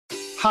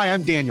Hi,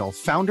 I'm Daniel,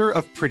 founder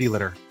of Pretty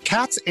Litter.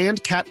 Cats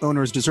and cat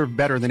owners deserve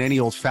better than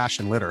any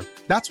old-fashioned litter.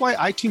 That's why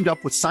I teamed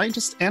up with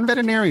scientists and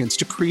veterinarians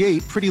to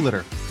create Pretty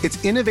Litter.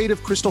 Its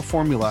innovative crystal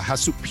formula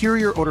has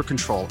superior odor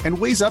control and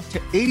weighs up to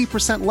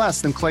 80%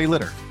 less than clay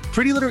litter.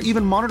 Pretty Litter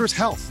even monitors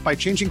health by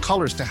changing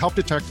colors to help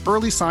detect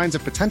early signs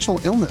of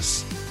potential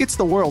illness. It's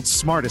the world's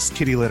smartest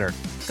kitty litter.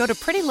 Go to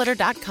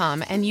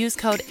prettylitter.com and use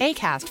code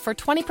ACAST for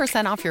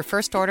 20% off your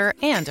first order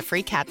and a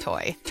free cat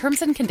toy.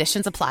 Terms and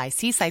conditions apply.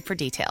 See site for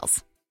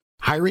details.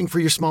 Hiring for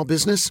your small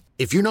business?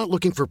 If you're not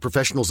looking for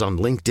professionals on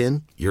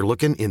LinkedIn, you're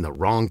looking in the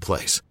wrong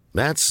place.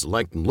 That's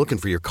like looking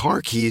for your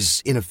car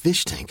keys in a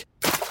fish tank.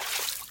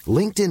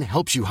 LinkedIn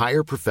helps you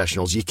hire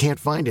professionals you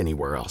can't find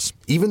anywhere else,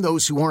 even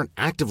those who aren't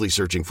actively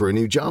searching for a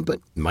new job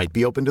but might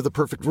be open to the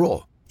perfect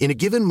role. In a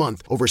given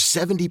month, over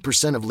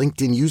 70% of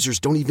LinkedIn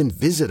users don't even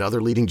visit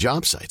other leading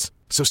job sites.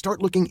 So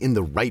start looking in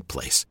the right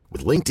place.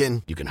 With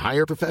LinkedIn, you can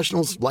hire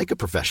professionals like a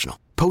professional.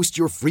 Post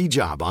your free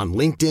job on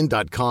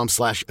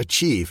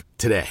linkedin.com/achieve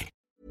today.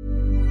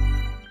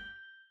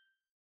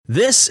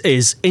 This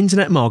is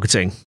Internet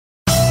Marketing.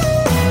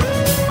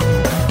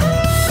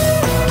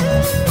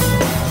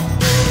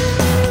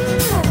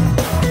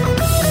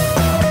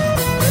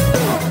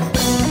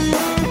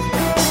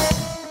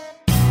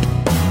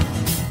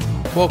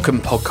 Welcome,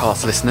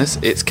 podcast listeners.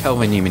 It's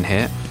Kelvin Newman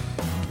here,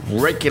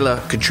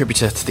 regular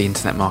contributor to the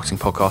Internet Marketing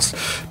Podcast,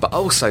 but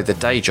also the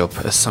day job,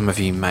 as some of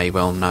you may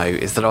well know,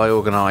 is that I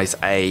organise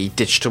a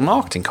digital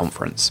marketing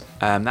conference.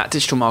 That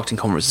digital marketing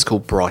conference is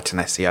called Brighton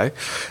SEO,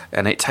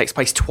 and it takes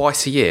place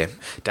twice a year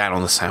down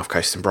on the south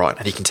coast in Brighton,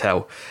 and you can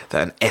tell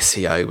that an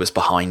SEO was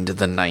behind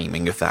the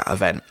naming of that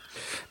event.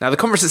 Now, the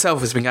conference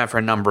itself has been going for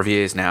a number of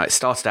years now. It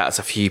started out as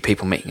a few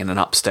people meeting in an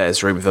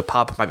upstairs room of a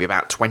pub, maybe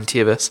about 20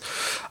 of us.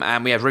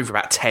 And we had room for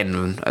about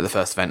 10 at the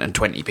first event, and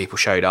 20 people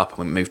showed up,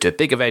 and we moved to a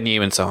bigger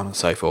venue and so on and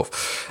so forth.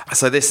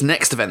 So this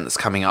next event that's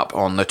coming up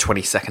on the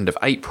 22nd of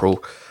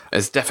April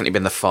has definitely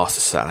been the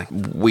fastest selling.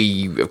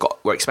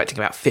 We're expecting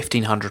about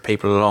 1,500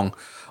 people along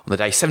on the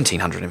day,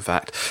 1,700 in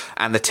fact,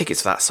 and the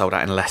tickets for that sold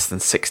out in less than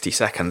 60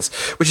 seconds,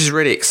 which is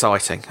really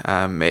exciting.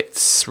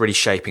 It's really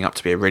shaping up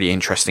to be a really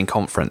interesting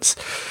conference.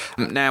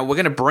 Now, we're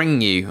going to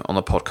bring you on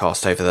the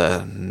podcast over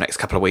the next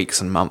couple of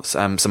weeks and months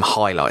some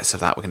highlights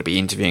of that. We're going to be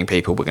interviewing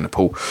people. We're going to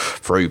pull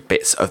through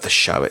bits of the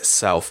show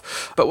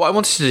itself. But what I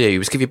wanted to do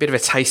was give you a bit of a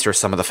taster of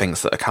some of the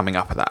things that are coming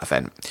up at that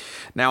event.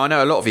 Now, I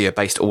know a lot of you are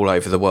based all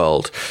over the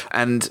world,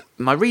 and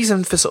my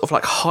reason for sort of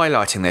like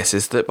highlighting this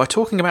is that by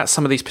talking about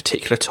some of these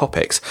particular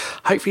topics,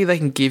 hopefully they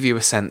can give you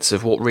a sense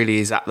of what really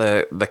is at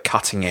the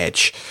cutting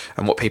edge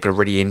and what people are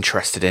really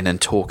interested in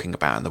and talking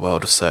about in the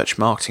world of search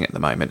marketing at the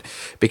moment.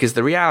 Because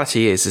the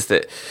reality is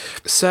that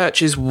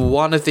search is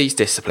one of these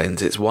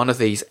disciplines, it's one of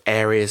these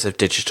areas of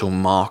digital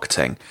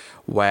marketing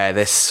where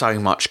there's so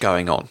much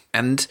going on.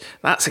 And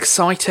that's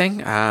exciting.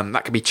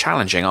 That can be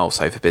challenging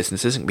also for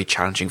businesses. It can be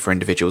challenging for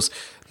individuals,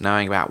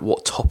 knowing about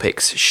what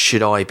topics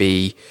should I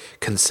be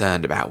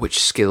concerned about,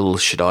 which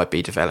skills should I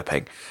be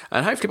developing.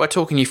 And hopefully by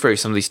talking you through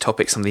some of these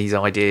topics, some of these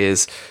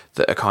ideas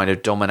that are kind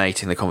of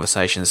dominating the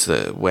conversations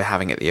that we're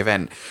having at the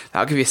event,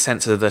 that'll give you a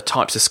sense of the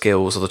types of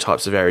skills or the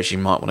types of areas you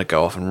might want to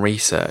go off and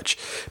research.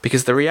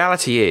 Because the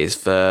reality is,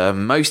 for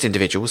most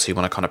individuals who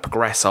want to kind of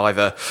progress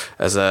either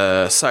as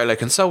a solo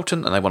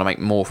consultant and they want to make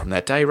more from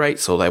their day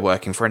rates, or they're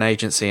working for an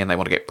agency and they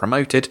want to get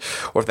promoted,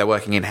 or if they're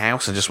working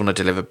in-house and just want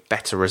to deliver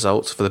better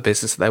results for the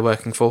business that they're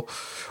working for,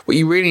 what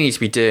you really need to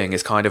be doing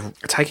is kind of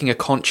taking a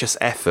conscious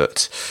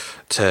effort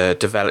to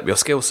develop your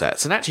skill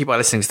sets. And actually, by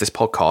listening to this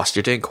podcast,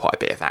 you're doing quite a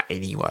bit of that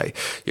anyway.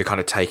 You're kind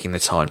of taking the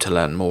time to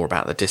learn more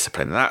about the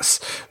discipline. And that's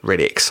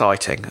really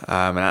exciting.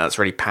 And that's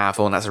really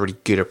powerful. And that's a really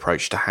good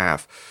approach to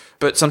have.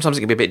 But sometimes it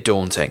can be a bit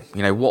daunting.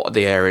 You know, what are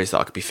the areas that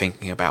I could be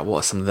thinking about? What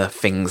are some of the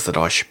things that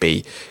I should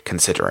be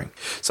considering?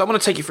 So I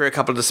want to take you through a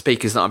couple of the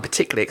speakers that I'm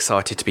particularly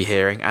excited to be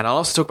hearing. And I'll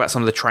also talk about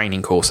some of the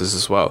training courses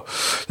as well.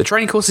 The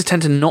training courses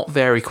tend to not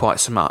vary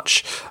quite so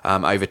much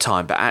over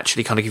time, but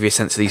actually kind of give you a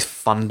sense of these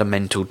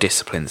fundamental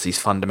disciplines, these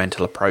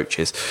fundamental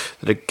approaches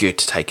that are good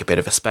to take a bit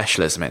of a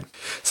specialism in.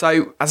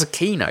 So as a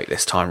keynote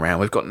this time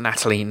around, we've got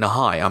Natalie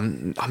Nahai.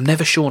 I'm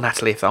never sure,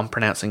 Natalie, if I'm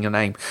pronouncing your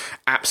name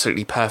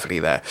absolutely perfectly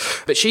there.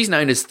 But she's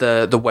known as the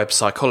web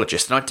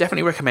psychologist, and I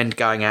definitely recommend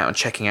going out and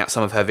checking out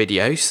some of her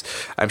videos.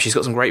 She's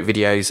got some great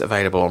videos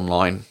available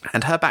online,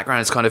 and her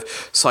background is kind of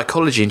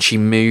psychology, and she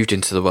moved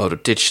into the world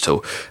of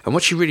digital. And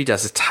what she really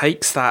does is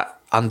takes that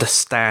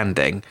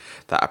understanding,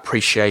 that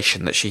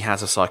appreciation that she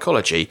has of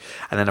psychology,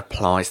 and then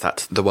applies that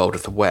to the world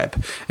of the web.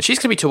 And she's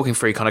going to be talking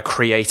through kind of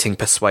creating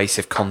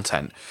persuasive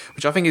content,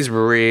 which I think is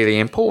really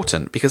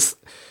important, because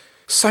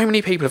so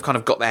many people have kind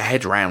of got their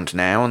head round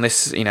now, and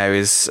this, you know,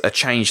 is a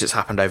change that's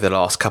happened over the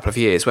last couple of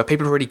years, where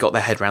people have really got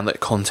their head round that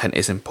content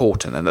is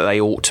important and that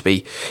they ought to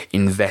be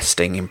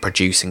investing in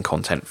producing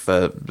content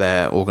for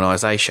their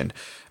organisation.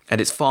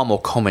 And it's far more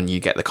common you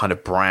get the kind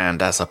of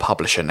brand as a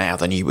publisher now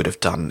than you would have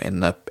done in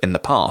the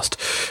past.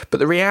 But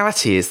the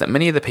reality is that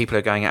many of the people who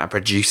are going out and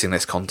producing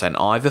this content,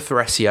 either for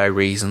SEO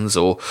reasons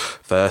or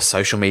for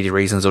social media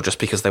reasons, or just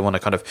because they want to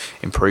kind of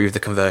improve the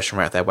conversion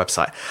rate of their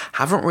website,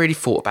 haven't really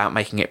thought about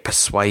making it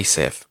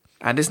persuasive.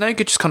 And it's no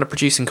good just kind of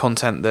producing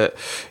content that,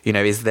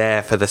 is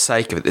there for the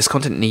sake of it. This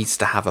content needs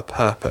to have a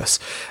purpose.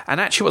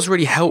 And actually what's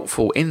really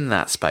helpful in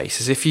that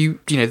space is if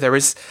there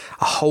is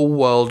a whole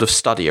world of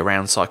study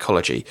around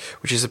psychology,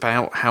 which is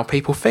about how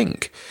people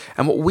think.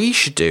 And what we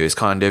should do as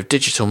kind of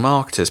digital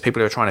marketers, people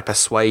who are trying to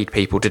persuade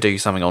people to do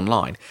something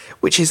online,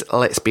 which is,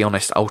 let's be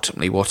honest,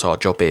 ultimately what our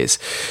job is.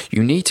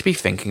 You need to be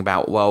thinking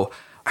about, well,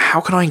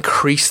 how can I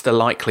increase the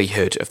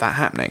likelihood of that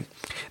happening?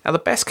 Now, the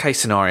best case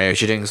scenario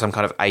is you're doing some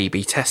kind of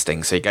A/B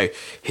testing. So you go,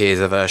 here's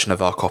a version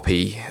of our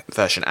copy,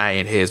 version A,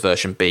 and here's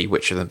version B,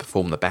 which of them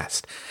perform the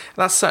best. And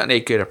that's certainly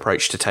a good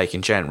approach to take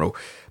in general.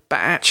 But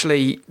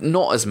actually,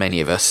 not as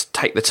many of us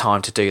take the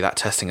time to do that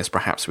testing as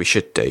perhaps we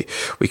should do.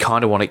 We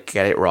kind of want to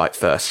get it right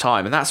first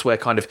time. And that's where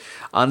kind of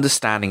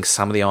understanding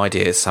some of the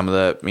ideas, some of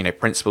the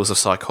principles of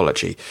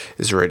psychology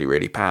is really,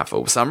 really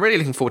powerful. So I'm really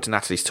looking forward to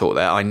Natalie's talk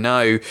there. I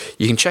know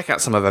you can check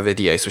out some of her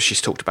videos where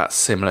she's talked about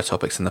similar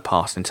topics in the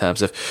past in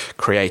terms of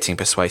creating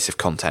persuasive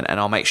content. And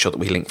I'll make sure that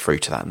we link through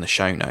to that in the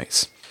show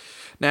notes.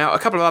 Now, a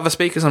couple of other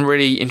speakers I'm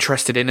really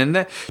interested in, and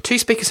they're two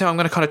speakers who I'm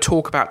going to kind of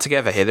talk about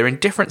together here. They're in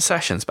different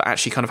sessions, but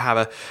actually kind of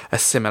have a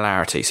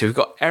similarity. So we've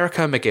got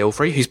Erica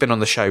McGilvery, who's been on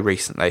the show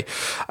recently,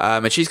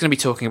 and she's going to be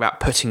talking about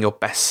putting your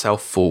best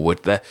self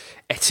forward, the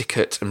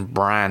etiquette and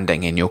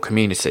branding in your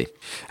community.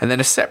 And then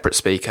a separate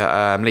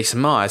speaker, Lisa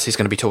Myers, who's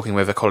going to be talking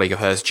with a colleague of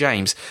hers,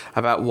 James,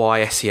 about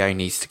why SEO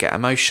needs to get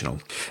emotional.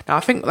 Now,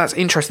 I think that's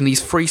interesting,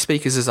 these three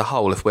speakers as a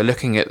whole, if we're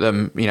looking at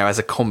them, as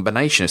a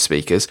combination of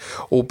speakers,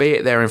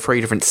 albeit they're in three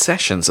different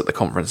sessions at the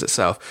conference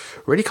itself,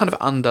 really kind of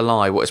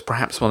underlie what is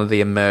perhaps one of the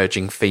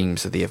emerging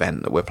themes of the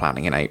event that we're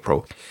planning in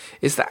April,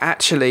 is that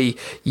actually,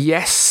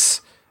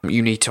 yes,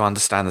 you need to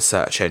understand the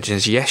search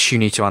engines. Yes, you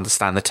need to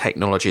understand the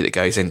technology that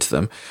goes into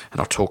them.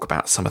 And I'll talk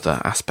about some of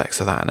the aspects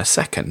of that in a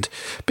second.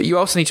 But you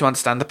also need to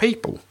understand the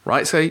people,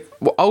 right? So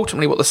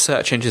ultimately what the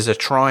search engines are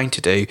trying to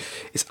do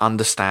is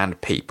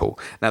understand people.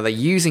 Now, they're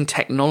using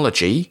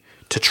technology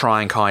to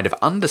try and kind of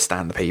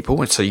understand the people.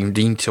 And so you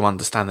need to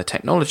understand the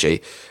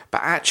technology.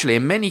 But actually,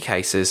 in many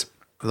cases,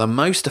 the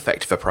most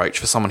effective approach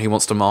for someone who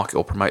wants to market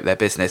or promote their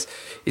business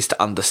is to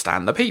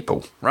understand the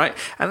people, right?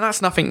 And that's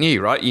nothing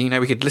new, right?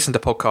 We could listen to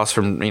podcasts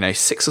from,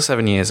 6 or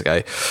 7 years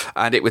ago,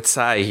 and it would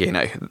say,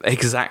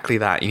 exactly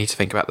that. You need to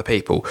think about the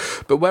people.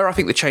 But where I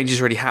think the change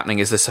is really happening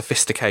is the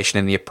sophistication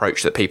in the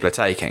approach that people are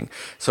taking.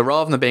 So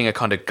rather than being a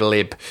kind of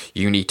glib,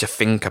 you need to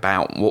think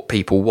about what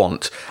people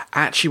want,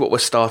 actually what we're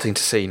starting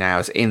to see now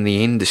is in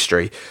the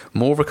industry,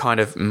 more of a kind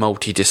of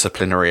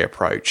multidisciplinary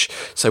approach.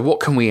 So what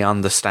can we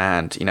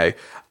understand,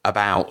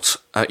 about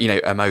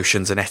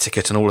emotions and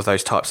etiquette and all of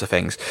those types of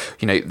things.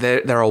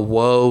 There are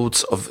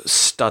worlds of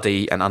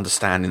study and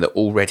understanding that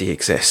already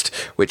exist,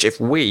 which if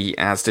we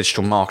as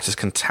digital marketers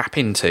can tap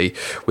into,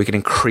 we can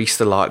increase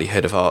the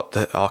likelihood of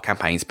our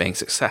campaigns being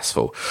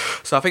successful.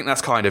 So I think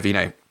that's kind of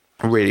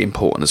really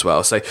important as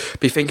well. So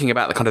be thinking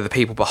about the kind of the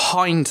people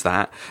behind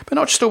that, but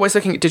not just always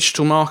looking at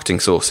digital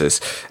marketing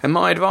sources. And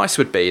my advice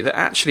would be that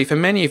actually for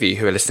many of you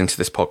who are listening to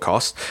this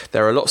podcast,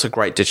 there are lots of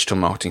great digital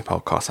marketing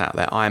podcasts out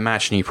there. I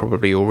imagine you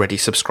probably already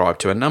subscribe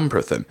to a number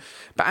of them,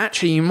 but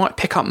actually you might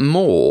pick up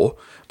more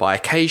by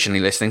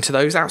occasionally listening to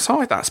those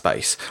outside that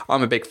space.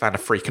 I'm a big fan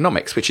of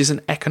Freakonomics, which is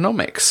an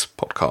economics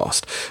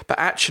podcast. But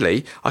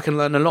actually, I can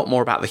learn a lot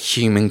more about the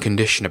human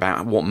condition,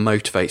 about what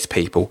motivates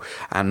people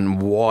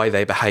and why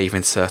they behave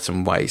in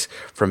certain ways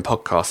from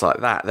podcasts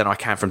like that than I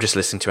can from just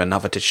listening to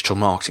another digital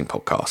marketing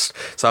podcast.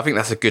 So I think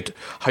that's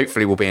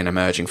hopefully will be an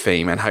emerging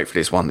theme, and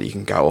hopefully it's one that you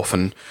can go off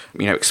and,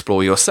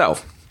 explore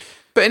yourself.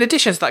 But in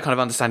addition to that kind of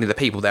understanding the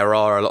people, there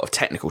are a lot of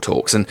technical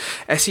talks, and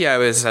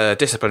SEO as a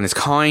discipline is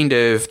kind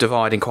of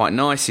dividing quite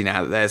nicely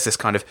now that there's this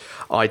kind of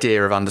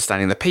idea of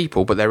understanding the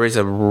people, but there is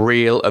a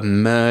real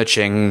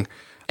emerging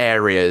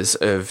areas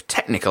of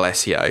technical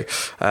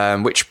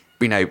SEO, which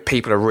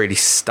people are really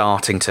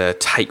starting to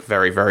take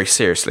very, very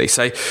seriously.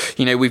 So,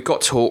 we've got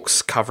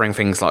talks covering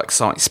things like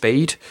site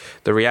speed.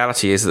 The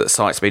reality is that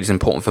site speed is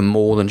important for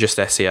more than just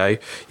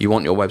SEO. You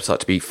want your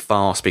website to be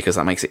fast because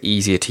that makes it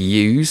easier to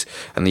use.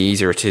 And the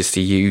easier it is to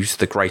use,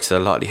 the greater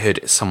the likelihood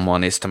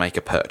someone is to make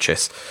a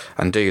purchase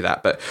and do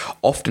that. But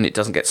often it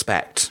doesn't get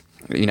spec'd.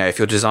 If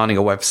you're designing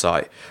a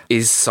website,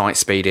 is site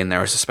speed in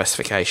there as a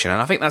specification?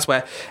 And I think that's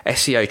where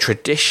SEO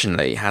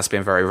traditionally has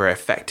been very, very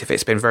effective.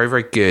 It's been very,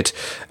 very good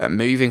at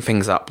moving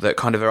things up that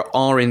kind of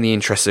are in the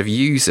interests of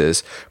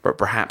users, but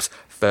perhaps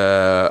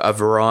for a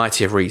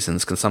variety of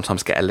reasons can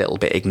sometimes get a little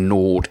bit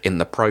ignored in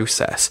the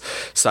process.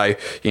 So,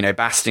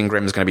 Bastian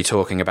Grimm is going to be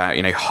talking about,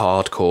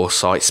 hardcore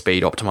site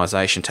speed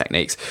optimization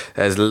techniques.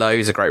 There's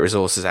loads of great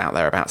resources out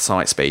there about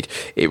site speed.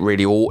 It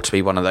really ought to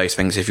be one of those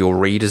things. If you're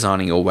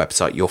redesigning your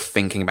website, you're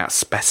thinking about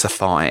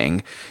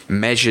specifying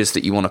measures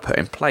that you want to put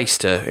in place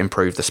to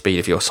improve the speed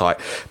of your site,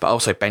 but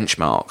also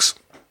benchmarks.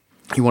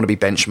 you want to be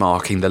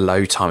benchmarking the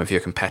load time of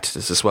your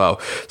competitors as well.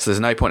 So there's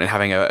no point in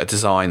having a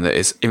design that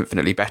is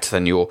infinitely better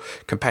than your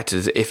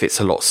competitors if it's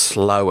a lot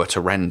slower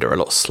to render, a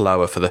lot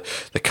slower for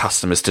the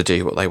customers to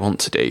do what they want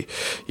to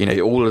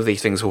do. All of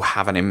these things will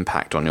have an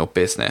impact on your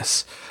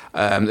business.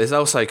 There's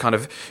also kind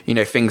of,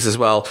 things as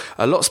well.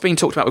 A lot's been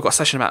talked about. We've got a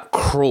session about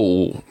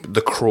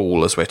the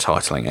crawl, as we're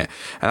titling it.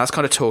 And that's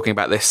kind of talking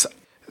about this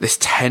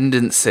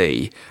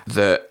tendency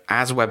that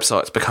as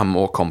websites become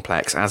more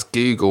complex, as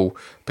Google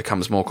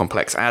becomes more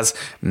complex, as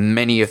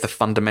many of the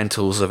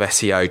fundamentals of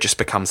SEO just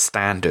become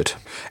standard,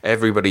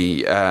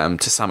 everybody to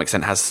some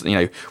extent has,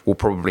 will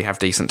probably have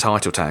decent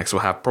title tags, will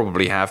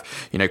probably have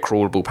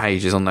crawlable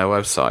pages on their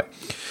website.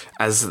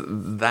 As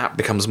that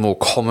becomes more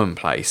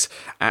commonplace,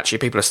 actually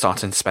people are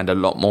starting to spend a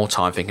lot more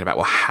time thinking about,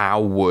 well,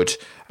 how would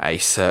a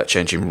search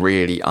engine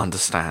really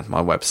understand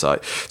my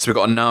website? So we've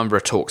got a number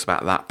of talks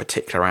about that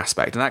particular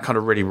aspect, and that kind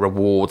of really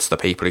rewards the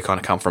people who kind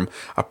of come from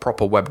a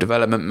proper web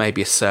development,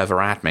 maybe a server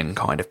admin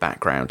kind of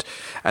background.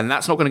 And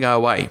that's not going to go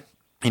away.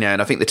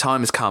 And I think the time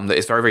has come that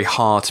it's very, very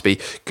hard to be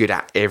good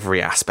at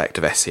every aspect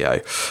of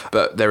SEO,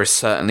 but there is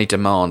certainly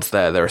demand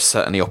there. There is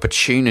certainly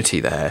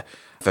opportunity there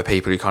for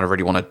people who kind of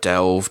really want to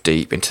delve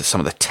deep into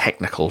some of the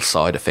technical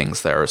side of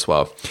things there as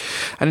well.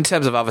 And in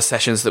terms of other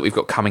sessions that we've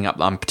got coming up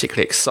that I'm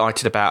particularly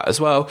excited about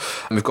as well,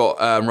 we've got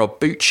Rob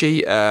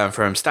Bucci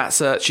from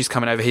StatSearch. He's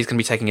coming over. He's going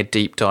to be taking a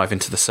deep dive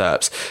into the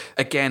SERPs.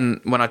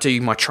 Again, when I do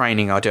my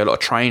training, I do a lot of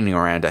training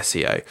around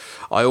SEO.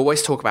 I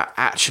always talk about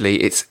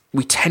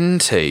we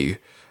tend to,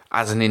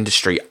 as an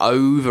industry,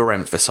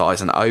 overemphasize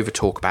and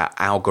over-talk about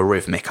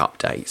algorithmic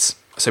updates.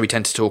 So we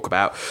tend to talk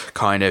about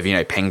kind of,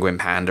 Penguin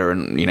Panda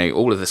and,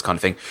 all of this kind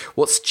of thing.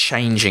 What's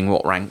changing,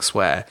 what ranks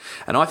where?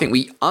 And I think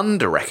we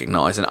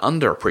under-recognise and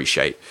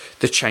underappreciate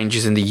the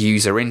changes in the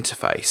user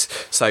interface.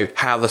 So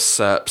how the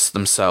SERPs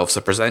themselves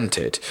are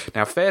presented.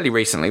 Now, fairly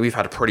recently, we've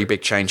had a pretty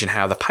big change in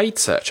how the paid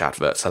search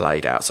adverts are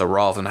laid out. So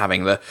rather than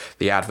having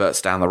the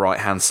adverts down the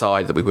right-hand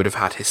side that we would have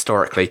had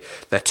historically,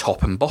 they're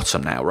top and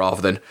bottom now,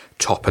 rather than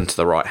top and to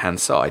the right-hand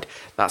side.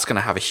 That's going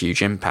to have a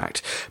huge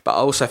impact. But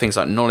also things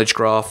like knowledge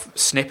graph,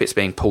 snippets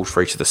being pulled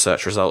through to the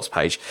search results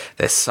page.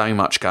 There's so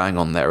much going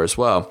on there as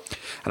well.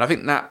 And I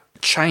think that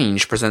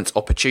change presents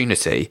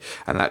opportunity,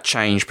 and that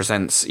change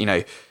presents,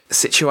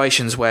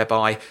 situations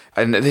whereby,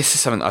 and this is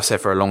something that I've said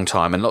for a long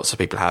time and lots of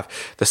people have,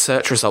 the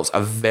search results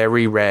are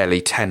very rarely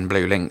 10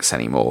 blue links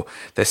anymore.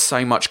 There's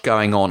so much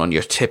going on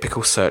your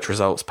typical search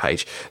results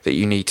page that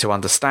you need to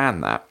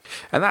understand that.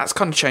 And that's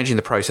kind of changing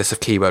the process of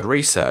keyword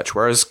research,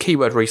 whereas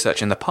keyword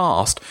research in the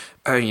past,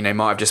 might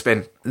have just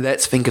been,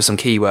 let's think of some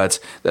keywords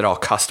that our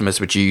customers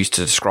would use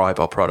to describe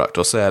our product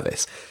or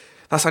service.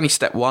 That's only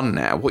step one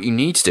now. What you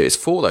need to do is,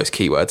 for those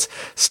keywords,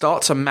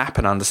 start to map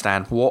and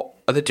understand what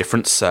are the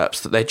different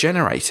SERPs that they're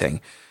generating.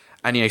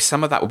 And,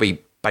 some of that will be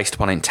based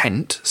upon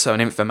intent. So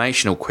an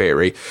informational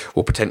query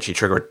will potentially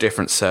trigger a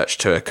different search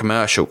to a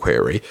commercial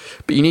query.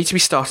 But you need to be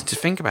starting to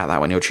think about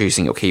that when you're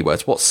choosing your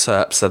keywords. What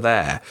SERPs are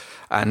there?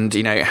 And,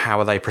 how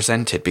are they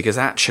presented? Because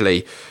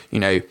actually,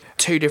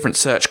 two different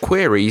search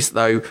queries,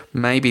 though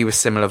maybe with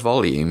similar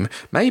volume,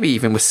 maybe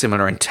even with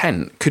similar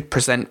intent, could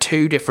present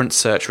two different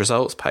search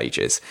results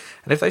pages.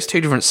 And if those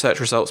two different search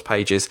results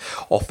pages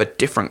offer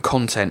different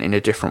content in a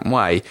different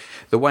way,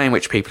 the way in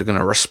which people are going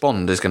to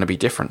respond is going to be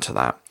different to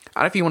that.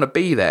 And if you want to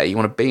be there, you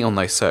want to be on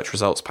those search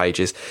results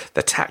pages,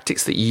 the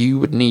tactics that you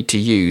would need to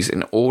use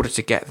in order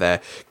to get there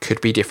could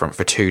be different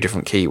for two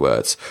different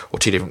keywords or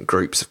two different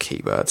groups of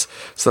keywords.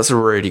 So that's a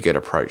really good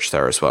approach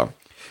there as well.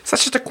 So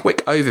that's just a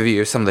quick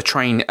overview of some of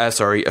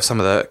the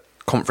some of the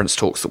conference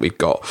talks that we've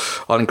got.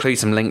 I'll include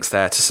some links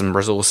there to some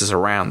resources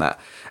around that.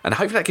 And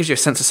hopefully that gives you a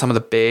sense of some of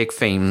the big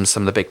themes,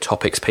 some of the big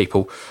topics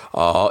people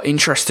are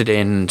interested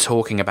in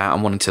talking about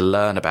and wanting to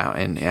learn about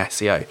in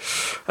SEO.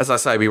 As I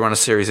say, we run a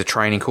series of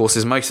training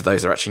courses. Most of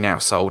those are actually now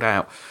sold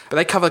out. But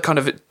they cover kind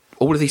of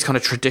all of these kind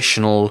of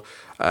traditional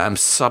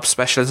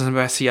subspecialisms of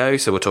SEO.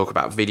 So we'll talk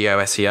about video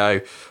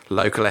SEO,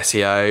 local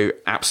SEO,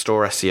 App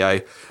Store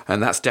SEO.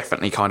 And that's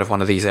definitely kind of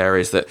one of these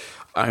areas that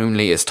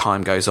only as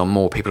time goes on,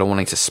 more people are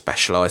wanting to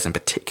specialise in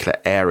particular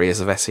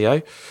areas of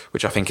SEO,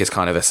 which I think is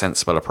kind of a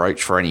sensible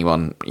approach for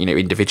anyone,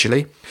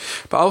 individually.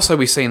 But also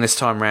we've seen this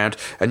time around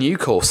a new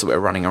course that we're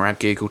running around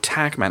Google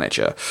Tag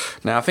Manager.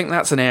 Now, I think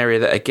that's an area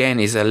that, again,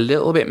 is a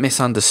little bit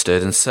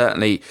misunderstood, and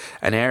certainly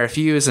an area, if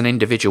you as an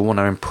individual want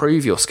to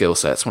improve your skill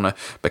sets, want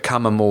to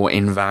become a more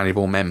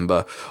invaluable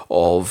member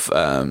of,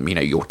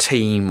 your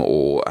team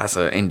or as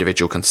an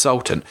individual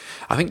consultant,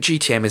 I think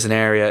GTM is an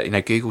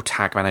area, Google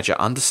Tag Manager,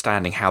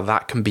 understanding how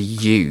that can be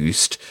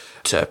used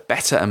to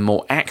better and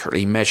more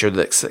accurately measure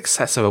the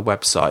success of a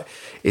website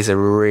is a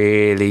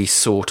really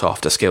sought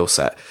after skill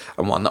set,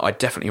 and one that I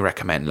definitely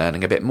recommend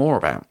learning a bit more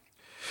about.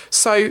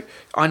 So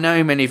I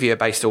know many of you are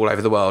based all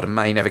over the world and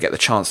may never get the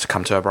chance to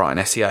come to a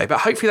Brighton SEO,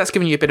 but hopefully that's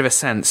given you a bit of a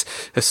sense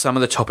of some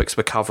of the topics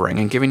we're covering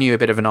and giving you a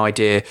bit of an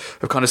idea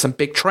of kind of some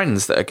big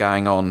trends that are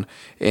going on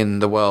in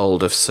the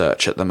world of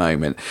search at the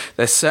moment.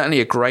 There's certainly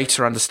a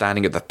greater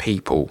understanding of the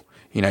people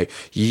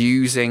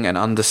using and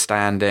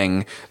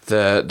understanding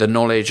the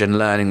knowledge and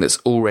learning that's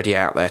already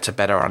out there to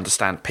better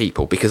understand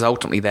people, because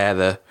ultimately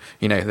they're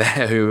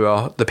who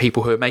are the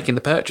people who are making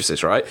the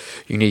purchases, right?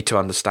 You need to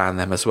understand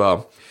them as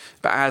well.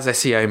 But as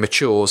SEO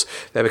matures,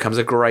 there becomes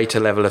a greater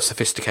level of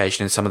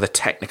sophistication in some of the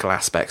technical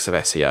aspects of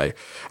SEO.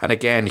 And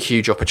again,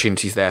 huge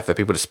opportunities there for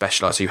people to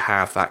specialise who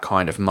have that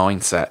kind of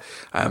mindset.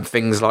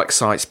 Things like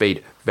site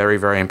speed, very,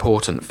 very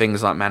important.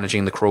 Things like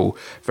managing the crawl,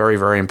 very,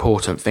 very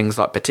important. Things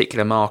like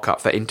particular markup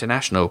for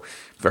international,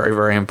 very,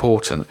 very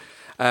important.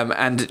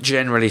 And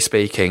generally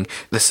speaking,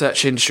 the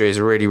search industry is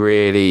really,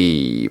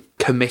 really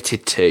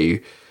committed to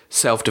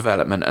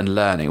self-development and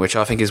learning, which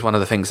I think is one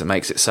of the things that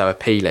makes it so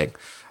appealing.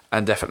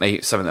 And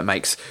definitely something that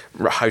makes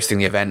hosting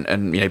the event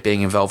and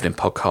being involved in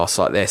podcasts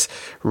like this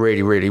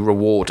really, really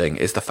rewarding,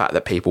 is the fact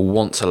that people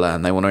want to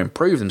learn, they want to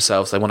improve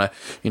themselves, they want to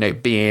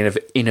be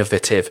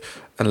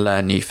innovative and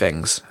learn new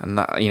things, and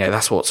that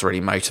that's what's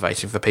really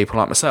motivating for people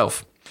like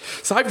myself.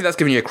 So hopefully that's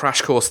given you a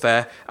crash course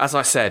there. As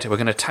I said, we're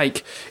going to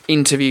take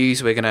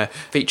interviews, we're going to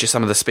feature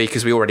some of the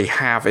speakers we already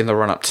have in the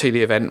run-up to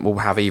the event. We'll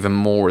have even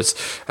more as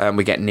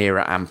we get nearer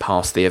and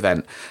past the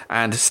event.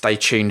 And stay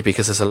tuned,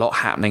 because there's a lot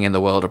happening in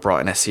the world of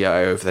Brighton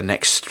SEO over the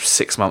next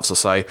 6 months or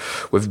so,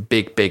 with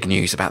big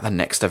news about the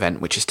next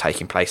event, which is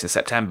taking place in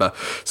September.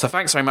 So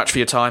thanks very much for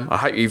your time. I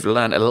hope you've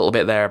learned a little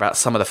bit there about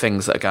some of the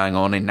things that are going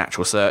on in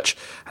natural search,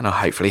 and I'll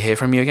hopefully hear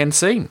from you again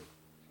soon.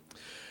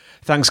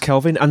 Thanks,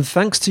 Kelvin, and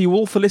thanks to you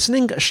all for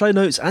listening. Show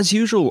notes, as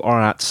usual,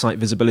 are at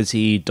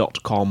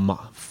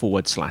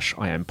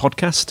sitevisibility.com/IM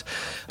podcast.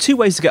 2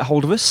 ways to get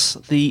hold of us.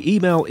 The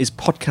email is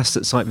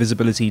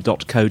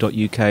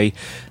podcast@sitevisibility.co.uk,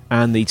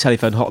 and the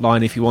telephone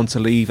hotline, if you want to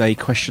leave a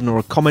question or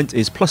a comment,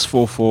 is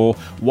 +44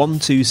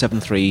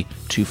 1273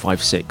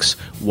 256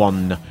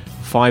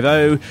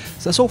 150.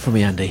 So that's all from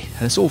me, Andy,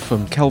 and it's all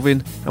from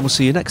Kelvin, and we'll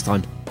see you next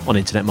time on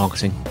Internet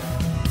Marketing.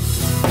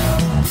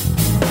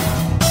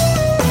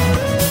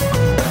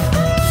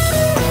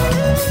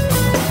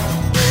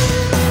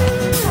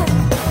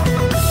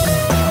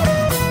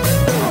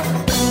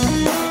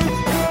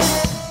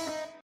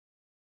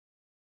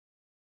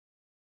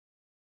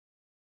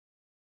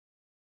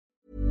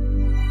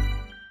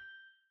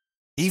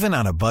 Even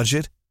on a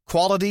budget,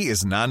 quality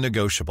is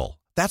non-negotiable.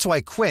 That's why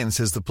Quince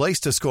is the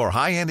place to score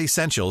high-end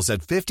essentials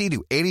at 50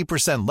 to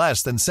 80%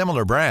 less than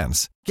similar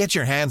brands. Get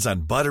your hands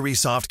on buttery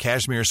soft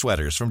cashmere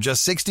sweaters from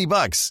just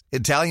 $60,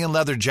 Italian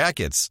leather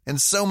jackets, and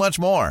so much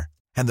more.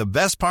 And the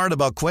best part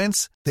about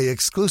Quince, they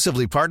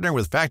exclusively partner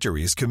with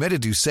factories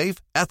committed to safe,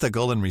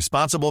 ethical, and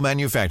responsible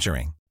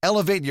manufacturing.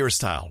 Elevate your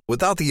style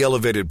without the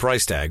elevated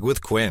price tag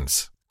with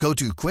Quince. Go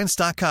to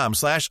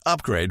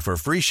quince.com/upgrade for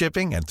free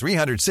shipping and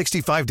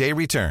 365-day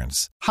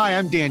returns. Hi,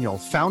 I'm Daniel,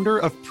 founder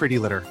of Pretty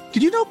Litter.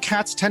 Did you know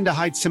cats tend to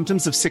hide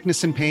symptoms of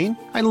sickness and pain?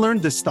 I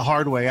learned this the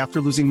hard way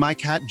after losing my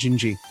cat,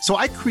 Gingy. So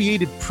I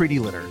created Pretty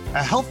Litter,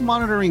 a health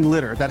monitoring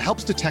litter that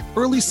helps detect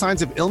early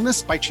signs of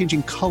illness by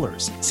changing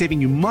colors,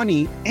 saving you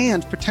money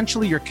and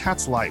potentially your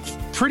cat's life.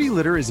 Pretty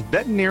Litter is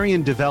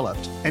veterinarian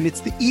developed, and it's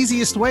the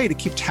easiest way to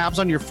keep tabs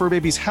on your fur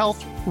baby's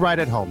health right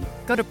at home.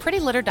 Go to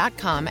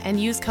prettylitter.com and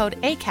use code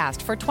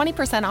ACAST for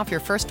 20% off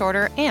your first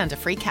order and a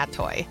free cat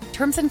toy.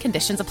 Terms and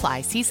conditions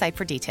apply. See site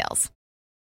for details.